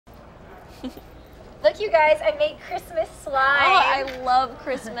Look, you guys, I made Christmas slime. Oh, I love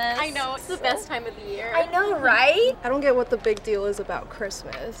Christmas. I know, it's the best time of the year. I know, right? I don't get what the big deal is about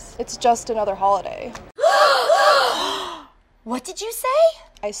Christmas. It's just another holiday. What did you say?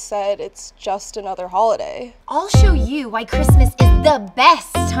 I said it's just another holiday. I'll show you why Christmas is the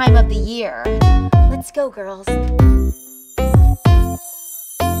best time of the year. Let's go, girls.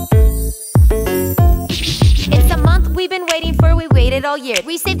 It's a month we've been waiting for, we waited all year.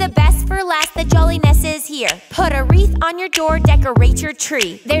 We saved the best for last, the jolliness is here. Put a wreath on your door, decorate your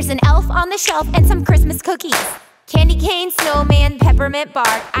tree. There's an elf on the shelf and some Christmas cookies. Candy cane, snowman, peppermint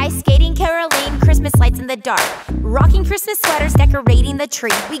bark, ice skating, caroling, Christmas lights in the dark. Rocking Christmas sweaters, decorating the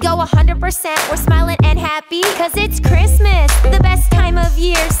tree. We go 100%, we're smiling and happy, cause it's Christmas, the best time of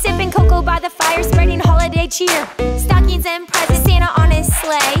year. Sipping cocoa by the fire, spreading holiday cheer. Stockings and presents, Santa on his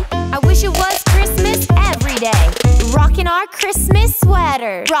sleigh. I wish it was Christmas every day. Rocking our Christmas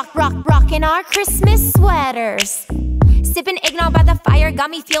sweaters. Rocking our Christmas sweaters. Sipping eggnog by the fire got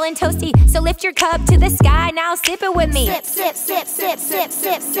me feeling toasty. So lift your cup to the sky, now sip it with me. Sip, sip, sip, sip, sip,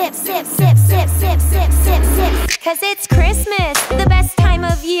 sip, sip, sip, sip, sip, sip, sip, sip, sip. Cause it's Christmas, the best time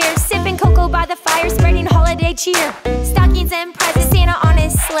of year. Sipping cocoa by the fire, spreading holiday cheer. Stockings and presents, Santa on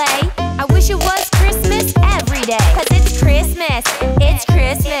his sleigh. I wish it was Christmas every day. Cause it's Christmas, it's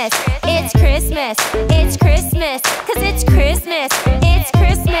Christmas, it's Christmas, it's Christmas. Cause it's Christmas, it's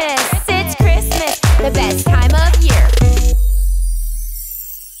Christmas, it's Christmas, the best time of year.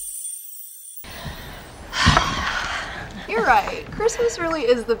 You're right. Christmas really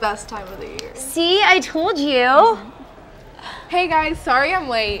is the best time of the year. See, I told you. Hey guys, sorry I'm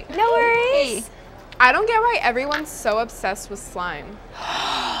late. No worries. I don't get why everyone's so obsessed with slime.